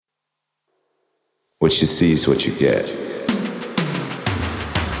What you see is what you get.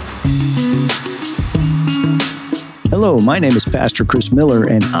 Hello, my name is Pastor Chris Miller,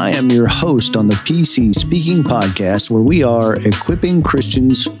 and I am your host on the PC Speaking Podcast, where we are equipping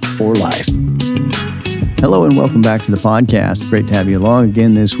Christians for life. Hello, and welcome back to the podcast. Great to have you along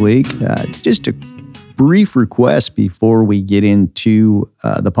again this week. Just a brief request before we get into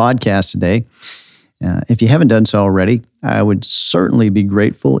the podcast today. If you haven't done so already, I would certainly be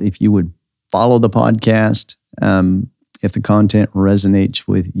grateful if you would follow the podcast. If the content resonates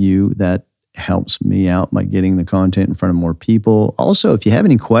with you, that helps me out by getting the content in front of more people. Also, if you have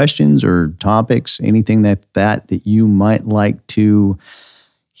any questions or topics, anything that you might like to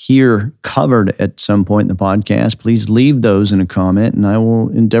hear covered at some point in the podcast, please leave those in a comment, and I will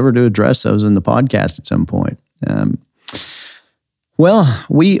endeavor to address those in the podcast at some point.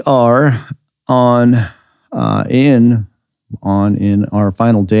 We are in our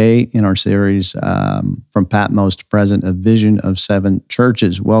final day in our series from Patmos to present, a Vision of VII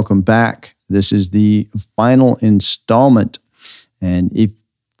Churches. Welcome back. This is the final installment. And if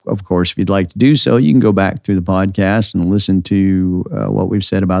you'd like to do so, you can go back through the podcast and listen to what we've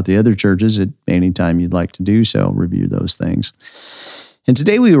said about the other churches at any time you'd like to do so, review those things. And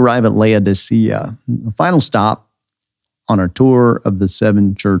today we arrive at Laodicea, the final stop on our tour of the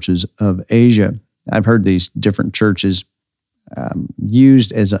 7 churches of Asia. I've heard these different churches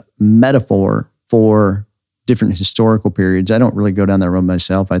used as a metaphor for different historical periods. I don't really go down that road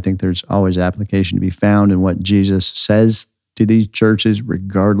myself. I think there's always application to be found in what Jesus says to these churches,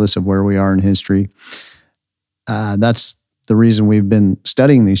 regardless of where we are in history. That's the reason we've been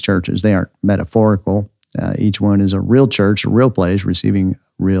studying these churches. They aren't metaphorical. Each one is a real church, a real place, receiving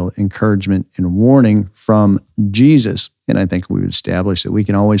real encouragement and warning from Jesus. And I think we've established that we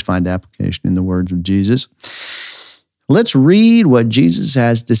can always find application in the words of Jesus. Let's read what Jesus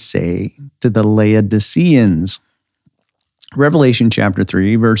has to say to the Laodiceans. Revelation chapter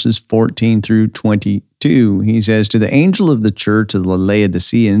 3, verses 14 through 22. He says, "To the angel of the church of the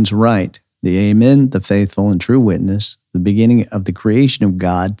Laodiceans write, the Amen, the faithful and true witness, the beginning of the creation of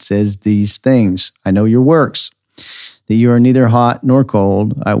God, says these things. I know your works, that you are neither hot nor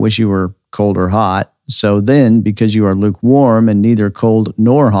cold. I wish you were cold or hot. So then, because you are lukewarm and neither cold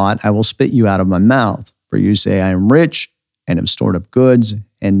nor hot, I will spit you out of my mouth. For you say, I am rich and have stored up goods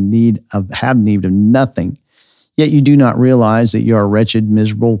and have need of nothing. Yet you do not realize that you are wretched,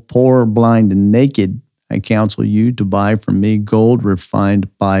 miserable, poor, blind, and naked. I counsel you to buy from me gold refined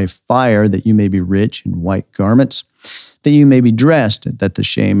by fire, that you may be rich, in white garments, that you may be dressed, that the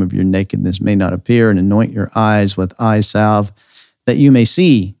shame of your nakedness may not appear, and anoint your eyes with eye salve, that you may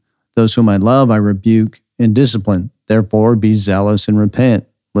see. Those whom I love I rebuke and discipline. Therefore be zealous and repent.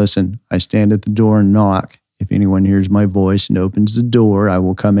 Listen, I stand at the door and knock. If anyone hears my voice and opens the door, I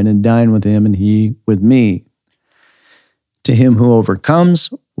will come in and dine with him and he with me. To him who overcomes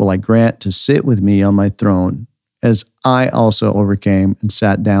will I grant to sit with me on my throne, as I also overcame and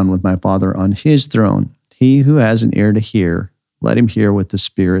sat down with my Father on his throne. He who has an ear to hear, let him hear what the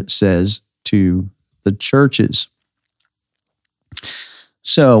Spirit says to the churches."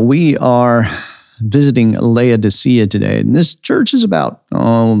 So we are visiting Laodicea today. And this church is about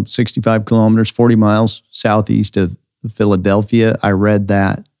 65 kilometers, 40 miles southeast of Philadelphia. I read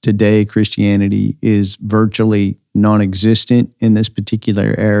that today Christianity is virtually non-existent in this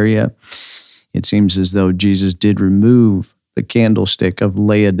particular area. It seems as though Jesus did remove the candlestick of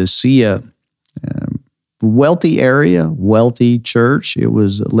Laodicea. Wealthy area, wealthy church.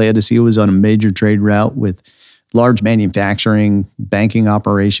 Laodicea was on a major trade route with large manufacturing, banking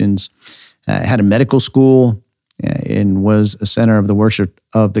operations. Had a medical school, and was a center of the worship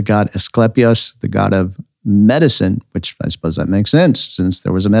of the god Asclepius, the god of medicine, which I suppose that makes sense since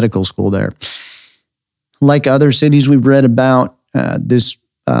there was a medical school there. Like other cities we've read about, this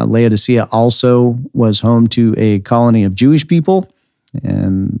Laodicea also was home to a colony of Jewish people.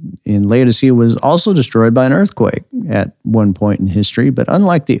 And Laodicea was also destroyed by an earthquake at one point in history. But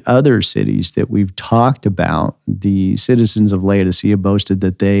unlike the other cities that we've talked about, the citizens of Laodicea boasted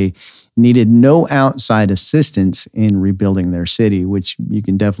that they needed no outside assistance in rebuilding their city, which you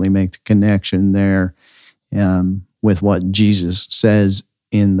can definitely make the connection there with what Jesus says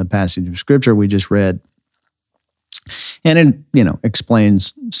in the passage of Scripture we just read. And it,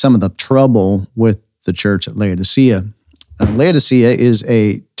 explains some of the trouble with the church at Laodicea. Laodicea is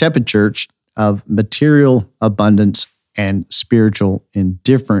a tepid church of material abundance and spiritual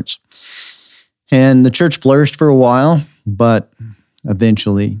indifference. And the church flourished for a while, but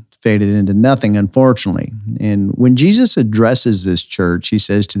eventually faded into nothing, unfortunately. And when Jesus addresses this church, he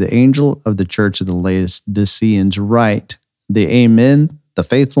says to the angel of the church of the Laodiceans, write, the Amen, the the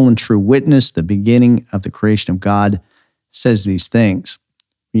faithful and true witness, the beginning of the creation of God, says these things.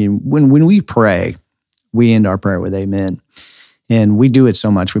 When we pray, we end our prayer with amen. And we do it so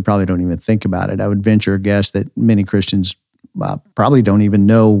much, we probably don't even think about it. I would venture a guess that many Christians probably don't even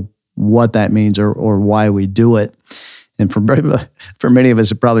know what that means or why we do it. And for many of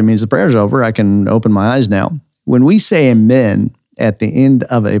us, it probably means the prayer's over. I can open my eyes now. When we say amen at the end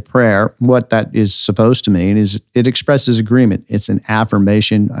of a prayer, what that is supposed to mean is it expresses agreement. It's an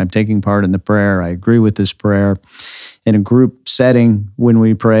affirmation. I'm taking part in the prayer. I agree with this prayer. In a group setting, when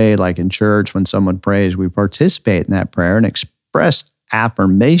we pray, like in church, when someone prays, we participate in that prayer and express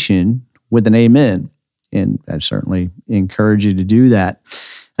affirmation with an amen. And I certainly encourage you to do that.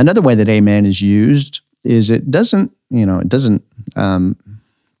 Another way that amen is used is it doesn't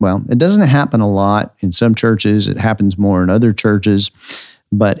happen a lot in some churches. It happens more in other churches.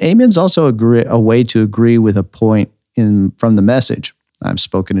 But amen's also a way to agree with a point from the message. I've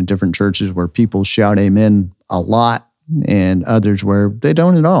spoken in different churches where people shout amen a lot and others where they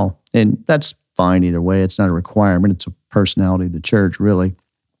don't at all. And that's fine either way. It's not a requirement. It's a personality of the church, really.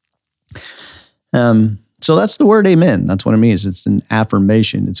 So that's the word amen. That's what it means. It's an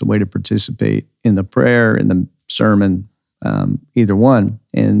affirmation. It's a way to participate in the prayer, in the sermon, either one.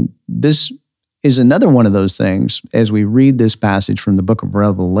 And this is another one of those things, as we read this passage from the book of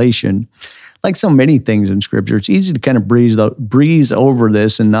Revelation, like so many things in Scripture, it's easy to kind of breeze over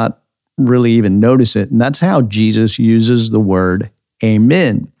this and not really even notice it. And that's how Jesus uses the word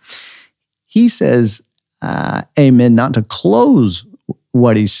amen. He says amen not to close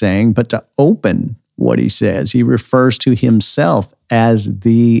what he's saying, but to open what he says. He refers to himself as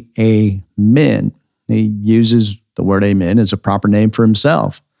the amen. He uses the word amen as a proper name for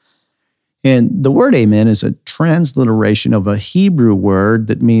himself. And the word amen is a transliteration of a Hebrew word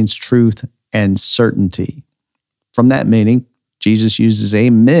that means truth and certainty. From that meaning, Jesus uses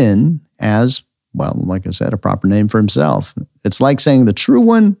amen as, well, like I said, a proper name for himself. It's like saying the true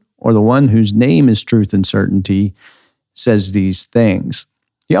one, or the one whose name is truth and certainty, says these things.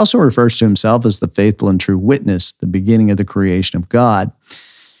 He also refers to himself as the faithful and true witness, the beginning of the creation of God.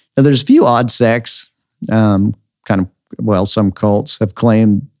 Now, there's a few odd sects, some cults have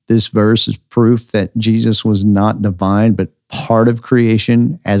claimed this verse is proof that Jesus was not divine, but part of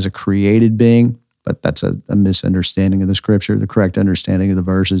creation as a created being. But that's a misunderstanding of the Scripture. The correct understanding of the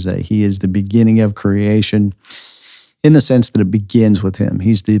verse is that he is the beginning of creation in the sense that it begins with him.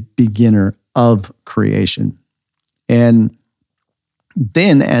 He's the beginner of creation. And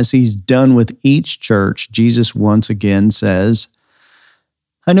then as he's done with each church, Jesus once again says,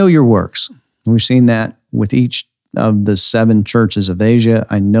 I know your works. And we've seen that with each of the 7 churches of Asia.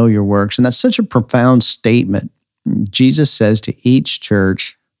 I know your works. And that's such a profound statement. Jesus says to each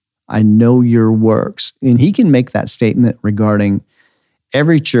church, I know your works. And he can make that statement regarding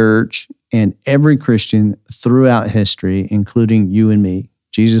every church and every Christian throughout history, including you and me.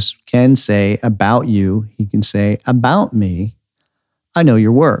 Jesus can say about you, he can say about me, I know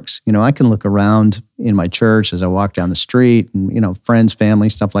your works. I can look around in my church as I walk down the street and, friends, family,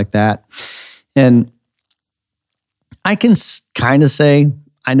 stuff like that. And I can kind of say,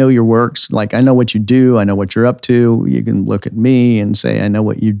 I know your works. Like, I know what you do. I know what you're up to. You can look at me and say, I know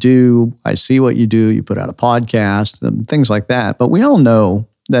what you do. I see what you do. You put out a podcast, things like that. But we all know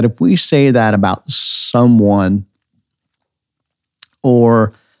that if we say that about someone,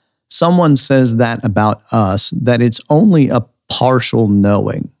 or someone says that about us, that it's only a partial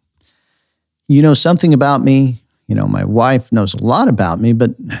knowing. You know something about me. My wife knows a lot about me,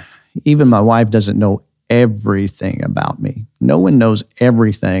 but even my wife doesn't know everything about me. No one knows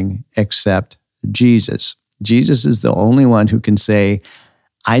everything except Jesus. Jesus is the only one who can say,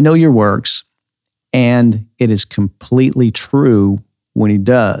 I know your works, and it is completely true when he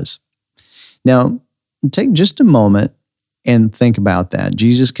does. Now, take just a moment and think about that.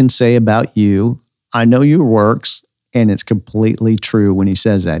 Jesus can say about you, I know your works, and it's completely true when he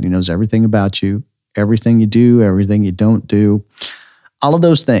says that. He knows everything about you, everything you do, everything you don't do, all of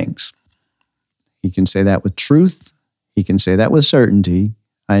those things. He can say that with truth. He can say that with certainty.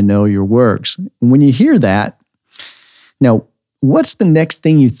 I know your works. When you hear that, now, what's the next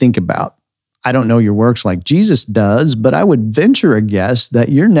thing you think about? I don't know your works like Jesus does, but I would venture a guess that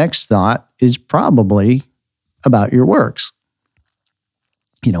your next thought is probably about your works.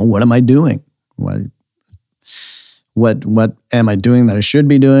 What am I doing? What am I doing that I should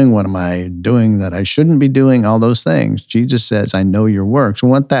be doing? What am I doing that I shouldn't be doing? All those things. Jesus says, I know your works.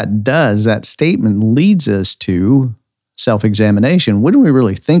 And what that does, that statement leads us to self-examination. What do we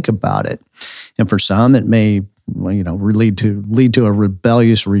really think about it? And for some, it may lead to a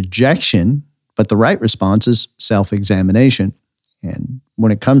rebellious rejection, but the right response is self-examination. And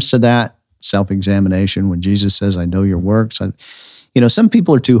when it comes to that self-examination, when Jesus says, I know your works, some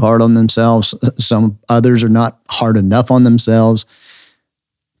people are too hard on themselves. Some others are not hard enough on themselves.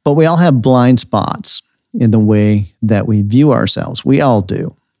 But we all have blind spots in the way that we view ourselves. We all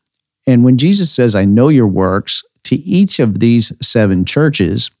do. And when Jesus says, I know your works, to each of these 7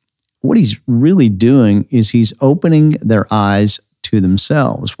 churches, what he's really doing is he's opening their eyes to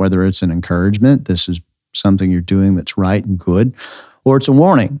themselves, whether it's an encouragement, this is something you're doing that's right and good, or it's a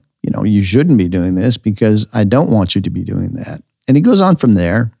warning. You shouldn't be doing this because I don't want you to be doing that. And he goes on from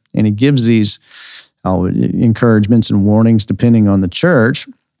there, and he gives these encouragements and warnings depending on the church.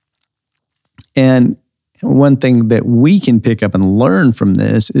 And one thing that we can pick up and learn from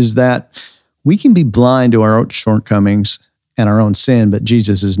this is that we can be blind to our own shortcomings and our own sin, but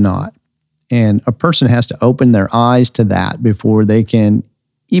Jesus is not. And a person has to open their eyes to that before they can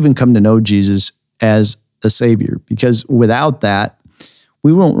even come to know Jesus as a Savior. Because without that,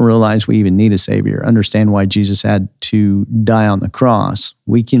 we won't realize we even need a Savior, understand why Jesus had to die on the cross.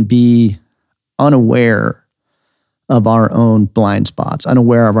 We can be unaware of our own blind spots,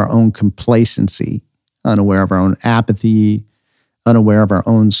 unaware of our own complacency, unaware of our own apathy, unaware of our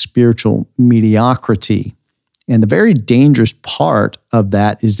own spiritual mediocrity. And the very dangerous part of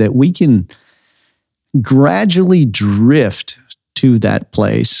that is that we can gradually drift to that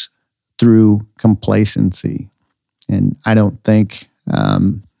place through complacency. And I don't think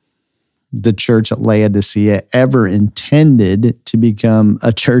the church at Laodicea ever intended to become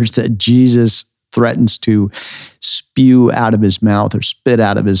a church that Jesus threatens to spew out of his mouth or spit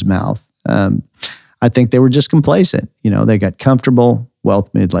out of his mouth. I think they were just complacent. They got comfortable,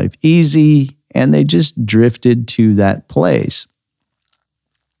 wealth made life easy, and they just drifted to that place.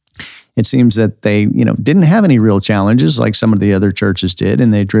 It seems that they, didn't have any real challenges like some of the other churches did,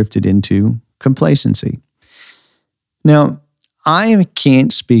 and they drifted into complacency. Now, I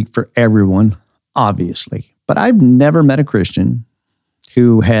can't speak for everyone, obviously, but I've never met a Christian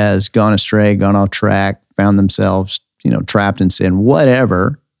who has gone astray, gone off track, found themselves, trapped in sin,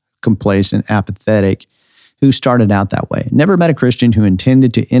 whatever, complacent, apathetic, who started out that way. Never met a Christian who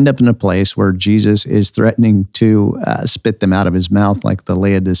intended to end up in a place where Jesus is threatening to spit them out of his mouth like the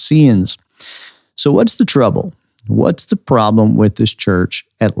Laodiceans. So what's the trouble? What's the problem with this church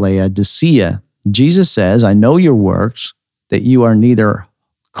at Laodicea? Jesus says, I know your works, that you are neither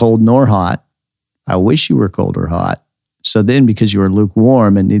cold nor hot. I wish you were cold or hot. So then, because you are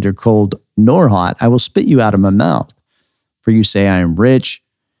lukewarm and neither cold nor hot, I will spit you out of my mouth. For you say, I am rich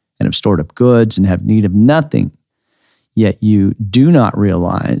and have stored up goods and have need of nothing. Yet you do not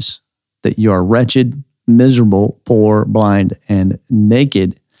realize that you are wretched, miserable, poor, blind, and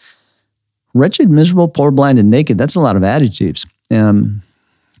naked. Wretched, miserable, poor, blind, and naked, that's a lot of adjectives.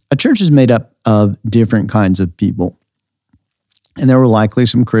 A church is made up of different kinds of people. And there were likely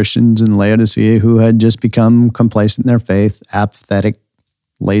some Christians in Laodicea who had just become complacent in their faith, apathetic,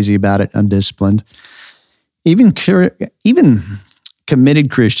 lazy about it, undisciplined. Even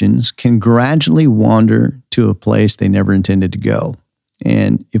committed Christians can gradually wander to a place they never intended to go.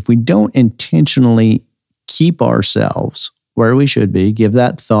 And if we don't intentionally keep ourselves where we should be, give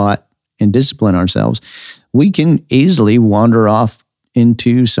that thought, and discipline ourselves, we can easily wander off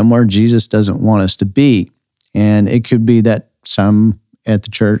into somewhere Jesus doesn't want us to be. And it could be that some at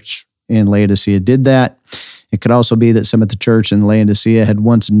the church in Laodicea did that. It could also be that some at the church in Laodicea had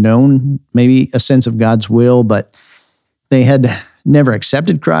once known maybe a sense of God's will, but they had never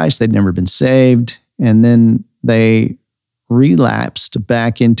accepted Christ. They'd never been saved. And then they relapsed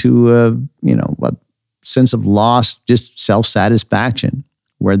back into a sense of lost, just self-satisfaction,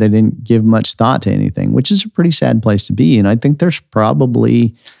 where they didn't give much thought to anything, which is a pretty sad place to be. And I think there's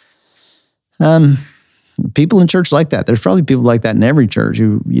probably people in church like that. There's probably people like that in every church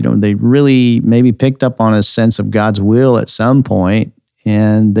who, they really maybe picked up on a sense of God's will at some point,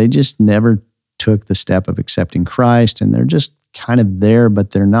 and they just never took the step of accepting Christ, and they're just kind of there,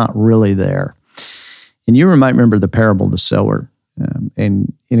 but they're not really there. And you might remember the parable of the sower.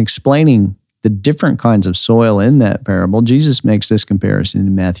 And in explaining the different kinds of soil in that parable, Jesus makes this comparison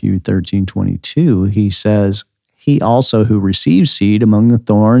in Matthew 13:22. He says, he also who receives seed among the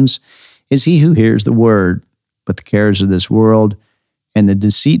thorns is he who hears the word, but the cares of this world and the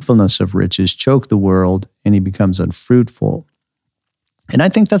deceitfulness of riches choke the world, and he becomes unfruitful. And I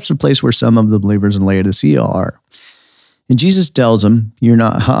think that's the place where some of the believers in Laodicea are. And Jesus tells them, you're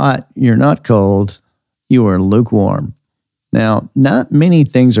not hot, you're not cold, you are lukewarm. Now, not many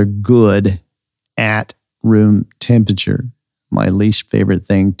things are good at room temperature. My least favorite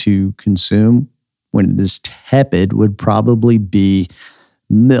thing to consume when it is tepid would probably be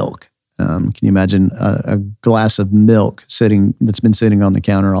milk. Can you imagine a glass of milk that's been sitting on the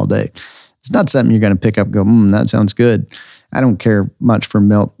counter all day? It's not something you're going to pick up and go, that sounds good. I don't care much for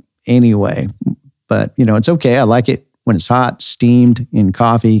milk anyway, but it's okay. I like it when it's hot, steamed in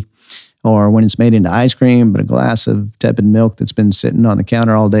coffee, or when it's made into ice cream, but a glass of tepid milk that's been sitting on the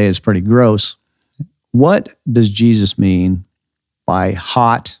counter all day is pretty gross. What does Jesus mean by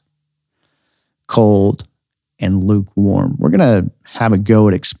hot, cold, and lukewarm? We're going to have a go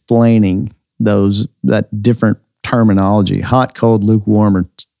at explaining that different terminology: hot, cold, lukewarm, or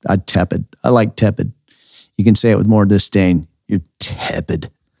tepid. I like tepid. You can say it with more disdain. You're tepid.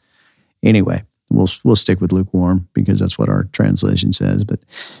 Anyway, we'll stick with lukewarm because that's what our translation says. But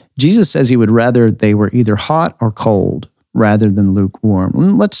Jesus says he would rather they were either hot or cold rather than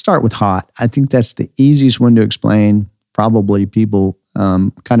lukewarm. Let's start with hot. I think that's the easiest one to explain. Probably people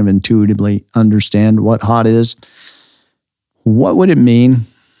kind of intuitively understand what hot is. What would it mean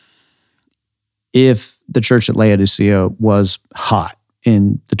if the church at Laodicea was hot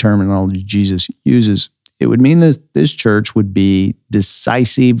in the terminology Jesus uses? It would mean that this church would be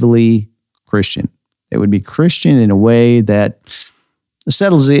decisively Christian. It would be Christian in a way that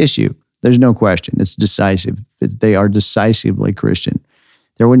settles the issue. There's no question. It's decisive. They are decisively Christian.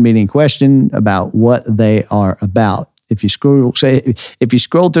 There wouldn't be any question about what they are about. If you scroll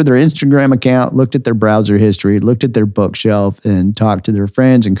through their Instagram account, looked at their browser history, looked at their bookshelf, and talked to their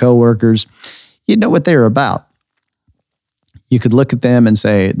friends and coworkers, you'd know what they're about. You could look at them and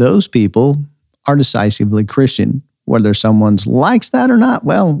say, those people are decisively Christian. Whether someone likes that or not,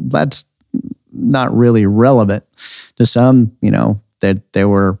 well, that's not really relevant. To some, that they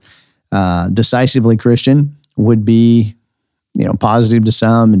were decisively Christian would be, positive to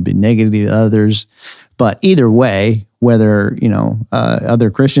some and be negative to others. But either way, whether, other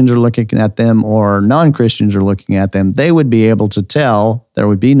Christians are looking at them or non-Christians are looking at them, they would be able to tell, there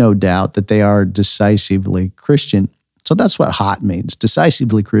would be no doubt that they are decisively Christian. So that's what hot means,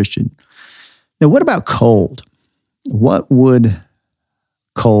 decisively Christian. Now, what about cold? What would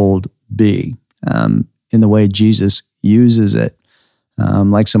cold be in the way Jesus uses it?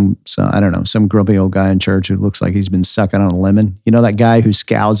 Like some grumpy old guy in church who looks like he's been sucking on a lemon. That guy who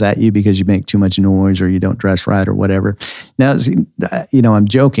scowls at you because you make too much noise or you don't dress right or whatever. Now, I'm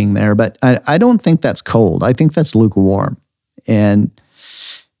joking there, but I don't think that's cold. I think that's lukewarm. And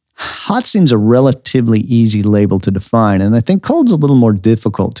hot seems a relatively easy label to define, and I think cold's a little more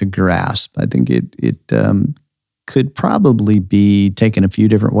difficult to grasp. I think it could probably be taken a few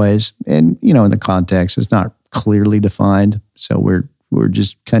different ways, and in the context, it's not clearly defined. So we're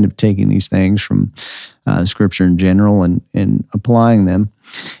just kind of taking these things from Scripture in general and applying them.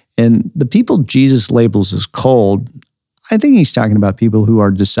 And the people Jesus labels as cold, I think he's talking about people who are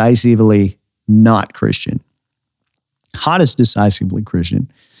decisively not Christian. Hot is decisively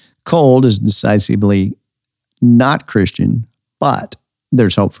Christian. Cold is decisively not Christian, but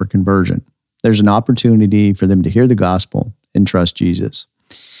there's hope for conversion. There's an opportunity for them to hear the gospel and trust Jesus.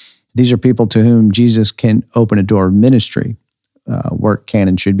 These are people to whom Jesus can open a door of ministry. Work can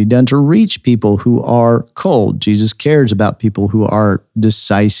and should be done to reach people who are cold. Jesus cares about people who are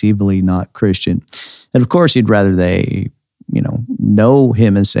decisively not Christian. And of course, he'd rather they, know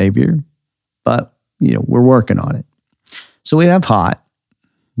him as Savior, but, we're working on it. So we have hot,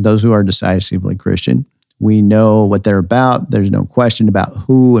 those who are decisively Christian. We know what they're about. There's no question about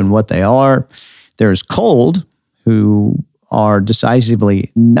who and what they are. There's cold, who are decisively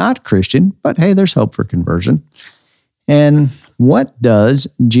not Christian, but hey, there's hope for conversion. And what does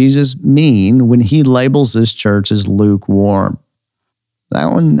Jesus mean when he labels this church as lukewarm?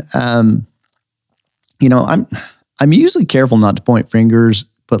 That one, I'm usually careful not to point fingers,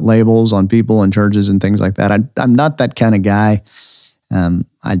 put labels on people and churches and things like that. I'm not that kind of guy. I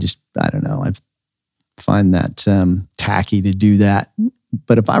don't know. I find that tacky to do that.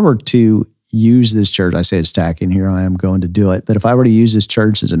 But if I were to use this church, I say it's tacky, and here I am going to do it. But if I were to use this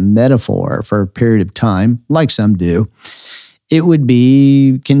church as a metaphor for a period of time, like some do, it would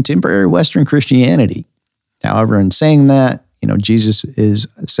be contemporary Western Christianity. However, in saying that, Jesus is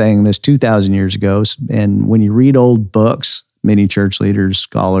saying this 2,000 years ago. And when you read old books, many church leaders,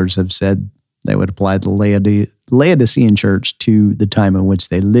 scholars have said they would apply the Laodicean church to the time in which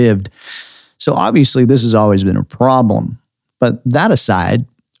they lived. So obviously, this has always been a problem. But that aside,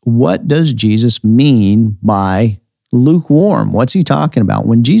 what does Jesus mean by lukewarm? What's he talking about?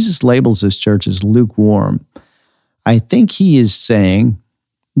 When Jesus labels this church as lukewarm, I think he is saying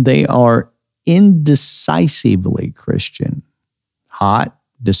they are indecisively Christian. Hot,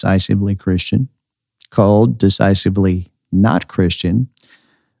 decisively Christian. Cold, decisively not Christian.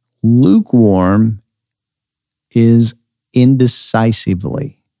 Lukewarm is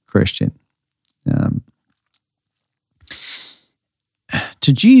indecisively Christian. Um,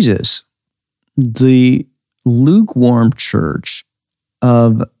 to Jesus, the lukewarm church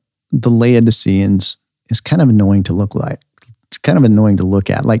of the Laodiceans is kind of annoying to look like. It's kind of annoying to look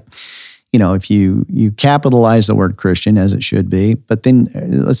at. Like, if you capitalize the word Christian, as it should be, but then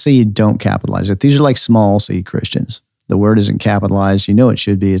let's say you don't capitalize it. These are like small c Christians. The word isn't capitalized. It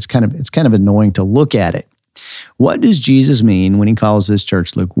should be. It's kind of annoying to look at it. What does Jesus mean when he calls this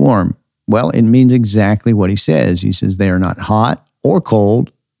church lukewarm? Well, it means exactly what he says. He says they are not hot or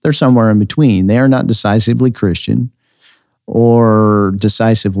cold. They're somewhere in between. They are not decisively Christian or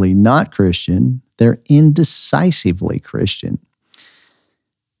decisively not Christian. They're indecisively Christian.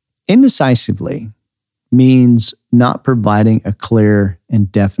 Indecisively means not providing a clear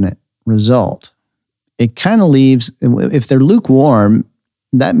and definite result. It kind of leaves, if they're lukewarm,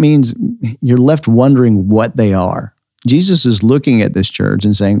 that means you're left wondering what they are. Jesus is looking at this church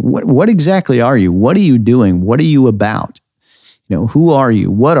and saying, what exactly are you? What are you doing? What are you about? Who are you?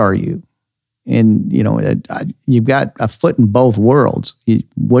 What are you? And, you've got a foot in both worlds.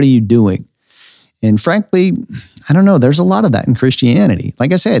 What are you doing? And frankly, I don't know. There's a lot of that in Christianity.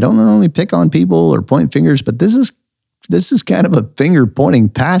 Like I say, I don't normally pick on people or point fingers, but this is kind of a finger-pointing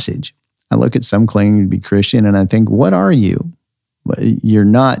passage. I look at some claiming to be Christian, and I think, what are you? You're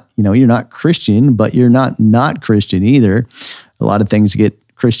not, you're not Christian, but you're not Christian either. A lot of things get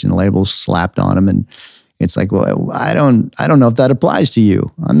Christian labels slapped on them, and it's like, well, I don't know if that applies to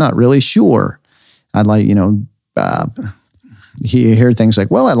you. I'm not really sure. I'd like, you hear things like,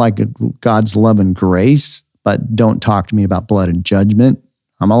 well, I like God's love and grace, but don't talk to me about blood and judgment.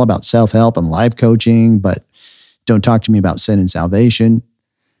 I'm all about self-help and life coaching, but don't talk to me about sin and salvation.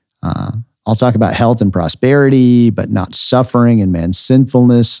 I'll talk about health and prosperity, but not suffering and man's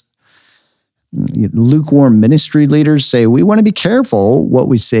sinfulness. Lukewarm ministry leaders say, we want to be careful what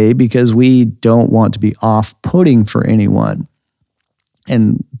we say because we don't want to be off-putting for anyone.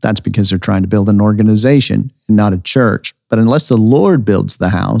 And that's because they're trying to build an organization and not a church. But unless the Lord builds the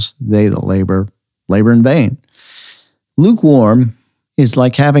house, they that labor in vain. Lukewarm is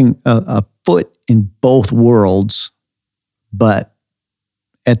like having a foot in both worlds, but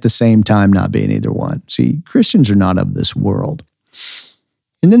at the same time not being either one. See, Christians are not of this world.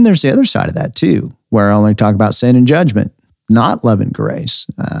 And then there's the other side of that too, where I only talk about sin and judgment, not love and grace.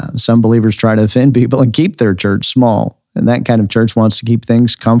 Some believers try to offend people and keep their church small. And that kind of church wants to keep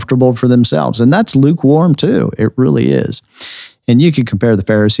things comfortable for themselves. And that's lukewarm too. It really is. And you could compare the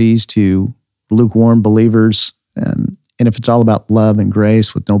Pharisees to lukewarm believers. And if it's all about love and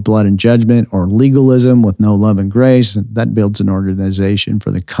grace with no blood and judgment, or legalism with no love and grace, that builds an organization for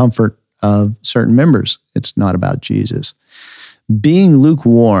the comfort of certain members. It's not about Jesus. Being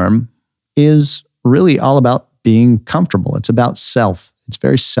lukewarm is really all about being comfortable. It's about self. It's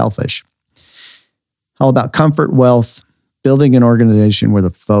very selfish. All about comfort, wealth, building an organization where the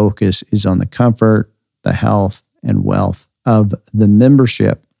focus is on the comfort, the health, and wealth of the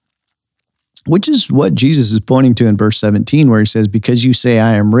membership, which is what Jesus is pointing to in verse 17, where he says, because you say,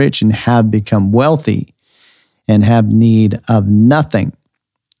 I am rich and have become wealthy and have need of nothing.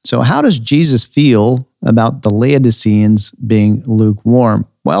 So how does Jesus feel about the Laodiceans being lukewarm?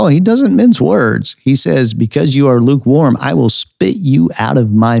 Well, he doesn't mince words. He says, because you are lukewarm, I will spit you out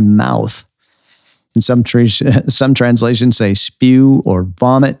of my mouth. And some translations say spew or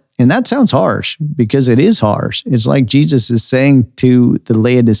vomit. And that sounds harsh because it is harsh. It's like Jesus is saying to the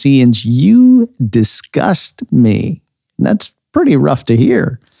Laodiceans, you disgust me. And that's pretty rough to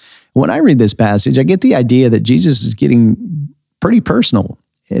hear. When I read this passage, I get the idea that Jesus is getting pretty personal,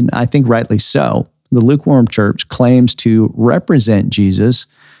 and I think rightly so. The lukewarm church claims to represent Jesus,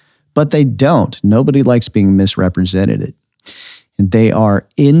 but they don't. Nobody likes being misrepresented. And they are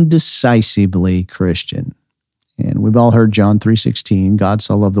indecisively Christian. And we've all heard John 3:16, God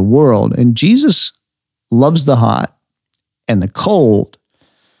so loved the world. And Jesus loves the hot and the cold.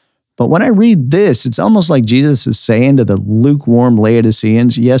 But when I read this, it's almost like Jesus is saying to the lukewarm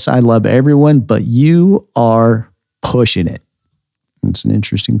Laodiceans, yes, I love everyone, but you are pushing it. It's an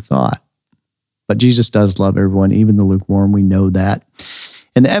interesting thought. But Jesus does love everyone, even the lukewarm. We know that.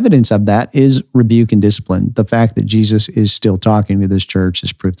 And the evidence of that is rebuke and discipline. The fact that Jesus is still talking to this church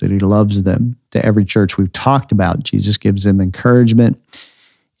is proof that he loves them. To every church we've talked about, Jesus gives them encouragement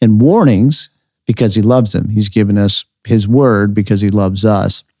and warnings because he loves them. He's given us his word because he loves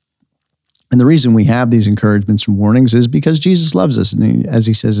us. And the reason we have these encouragements and warnings is because Jesus loves us. And as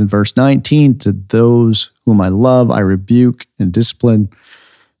he says in verse 19, to those whom I love, I rebuke and discipline.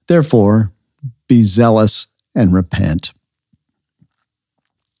 Therefore, be zealous and repent.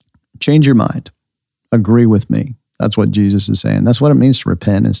 Change your mind. Agree with me. That's what Jesus is saying. That's what it means to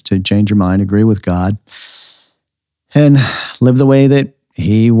repent, is to change your mind, agree with God, and live the way that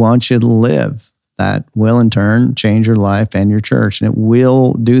he wants you to live. That will in turn change your life and your church. And it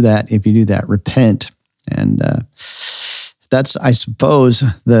will do that if you do that. Repent. And that's, I suppose,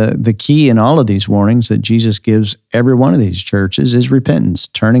 the key in all of these warnings that Jesus gives every one of these churches is repentance,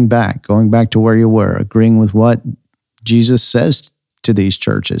 turning back, going back to where you were, agreeing with what Jesus says to these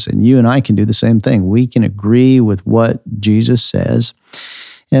churches. And you and I can do the same thing. We can agree with what Jesus says,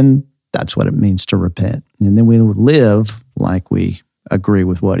 and that's what it means to repent. And then we live like we agree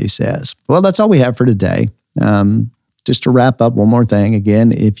with what he says. Well, that's all we have for today. Just to wrap up, one more thing.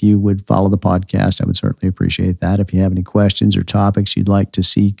 Again, if you would follow the podcast, I would certainly appreciate that. If you have any questions or topics you'd like to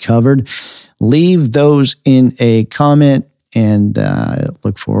see covered, leave those in a comment, and I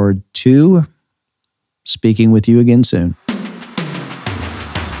look forward to speaking with you again soon.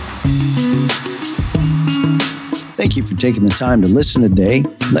 Thank you for taking the time to listen today.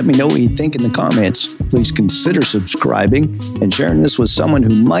 Let me know what you think in the comments. Please consider subscribing and sharing this with someone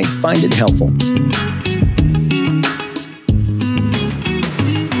who might find it helpful.